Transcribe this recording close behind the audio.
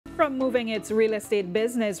From moving its real estate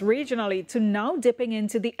business regionally to now dipping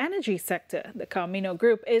into the energy sector, the Carmino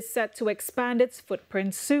Group is set to expand its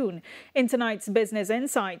footprint soon. In tonight's Business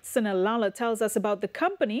Insights, Sunil Lalla tells us about the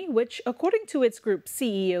company, which, according to its group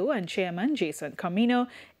CEO and chairman Jason Carmino,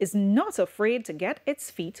 is not afraid to get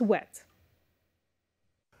its feet wet.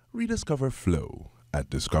 Rediscover Flow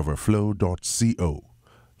at discoverflow.co.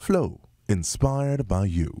 Flow, inspired by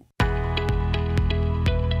you.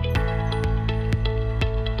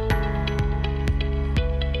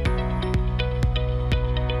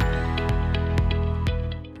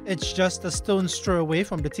 It's just a stone's throw away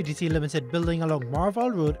from the TTT Limited building along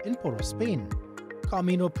Marval Road in Port of Spain.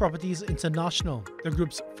 Carmino Properties International, the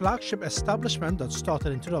group's flagship establishment that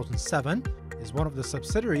started in 2007, is one of the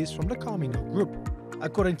subsidiaries from the Carmino Group.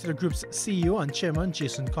 According to the group's CEO and chairman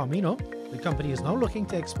Jason Carmino, the company is now looking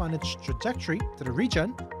to expand its trajectory to the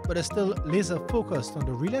region, but is still laser focused on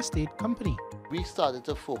the real estate company. We started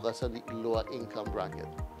to focus on the lower income bracket.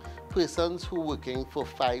 Persons who are working for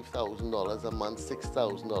 $5,000 a month,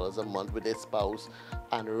 $6,000 a month with their spouse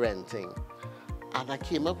and renting. And I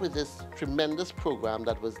came up with this tremendous program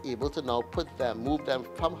that was able to now move them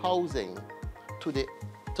from housing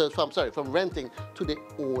from renting to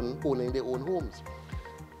owning their own homes.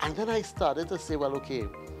 And then I started to say, well, okay,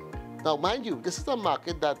 now mind you, this is a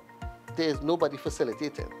market that there's nobody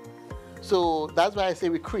facilitating. So that's why I say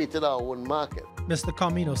we created our own market. Mr.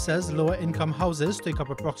 Carmino says lower income houses take up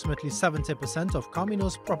approximately 70% of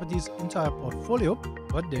Carmino's properties' entire portfolio,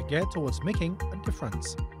 but they're geared towards making a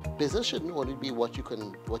difference. Business shouldn't only be what you can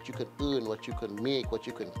earn, what you can make, what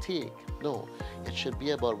you can take. No, it should be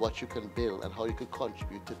about what you can build and how you can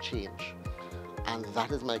contribute to change. And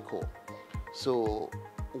that is my core. So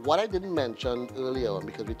what I didn't mention earlier on,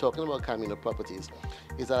 because we're talking about Carmino Properties,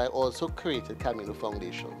 is that I also created Carmino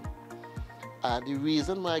Foundation. The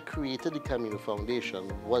reason why I created the Carmino Foundation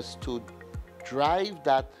was to drive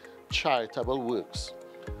that charitable works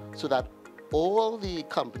so that all the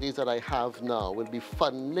companies that I have now will be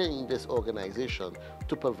funding this organization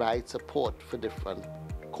to provide support for different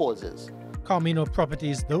causes. Carmino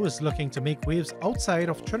Properties, though, is looking to make waves outside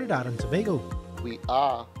of Trinidad and Tobago. We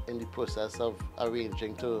are in the process of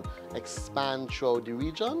arranging to expand throughout the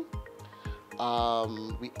region.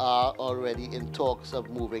 We are already in talks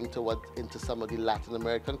of moving into some of the Latin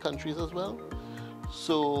American countries as well.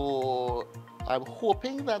 So I'm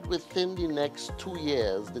hoping that within the next 2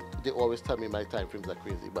 years, they always tell me my time frames are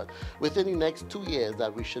crazy, but within the next 2 years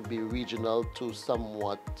that we should be regional to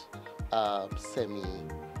somewhat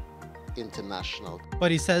semi-international.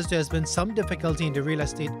 But he says there's been some difficulty in the real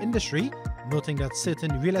estate industry, noting that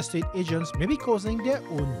certain real estate agents may be causing their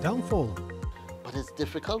own downfall. But it's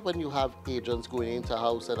difficult when you have agents going into a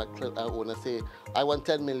house and an owner say, I want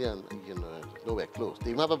 10 million. You know, nowhere close. They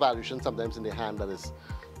even have a valuation sometimes in their hand that is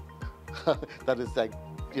that is like,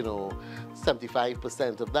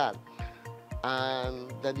 75% of that.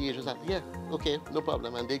 And then the agent's like, yeah, okay, no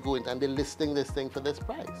problem. And they go in and they're listing this thing for this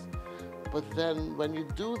price. But then when you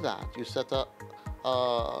do that, you set a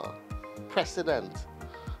precedent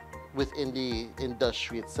within the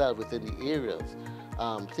industry itself, within the areas.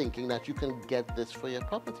 Thinking that you can get this for your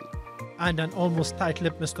property. And an almost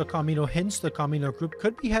tight-lipped Mr. Carmino hints the Carmino Group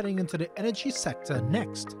could be heading into the energy sector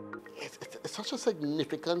next. It's such a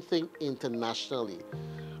significant thing internationally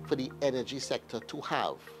for the energy sector to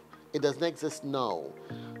have. It doesn't exist now.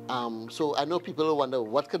 So I know people will wonder,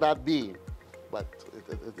 what could that be? But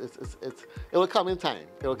it will come in time.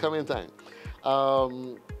 It will come in time.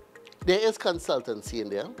 There is consultancy in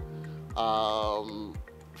there.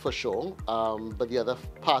 For sure, but the other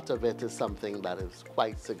part of it is something that is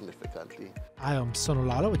quite significantly. I am Sunil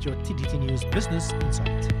Lalla with your TTT News Business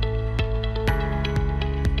Insight.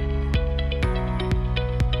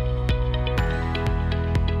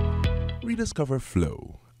 Rediscover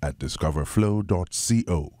Flow at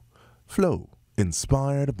discoverflow.co. Flow,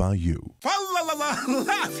 inspired by you.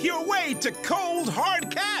 Laugh your way to cold,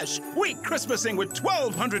 hard cash. Week Christmasing with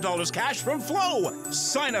 $1,200 cash from Flow.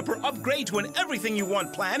 Sign up or upgrade to an everything you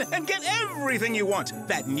want plan and get everything you want.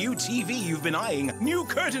 That new TV you've been eyeing, new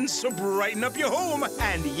curtains to brighten up your home,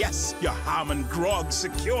 and yes, your ham and grog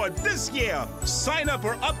secured this year. Sign up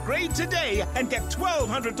or upgrade today and get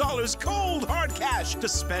 $1,200 cold, hard cash to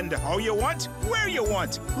spend how you want, where you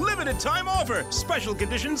want. Limited time offer. Special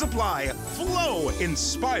conditions apply. Flow,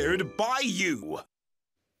 inspired by you.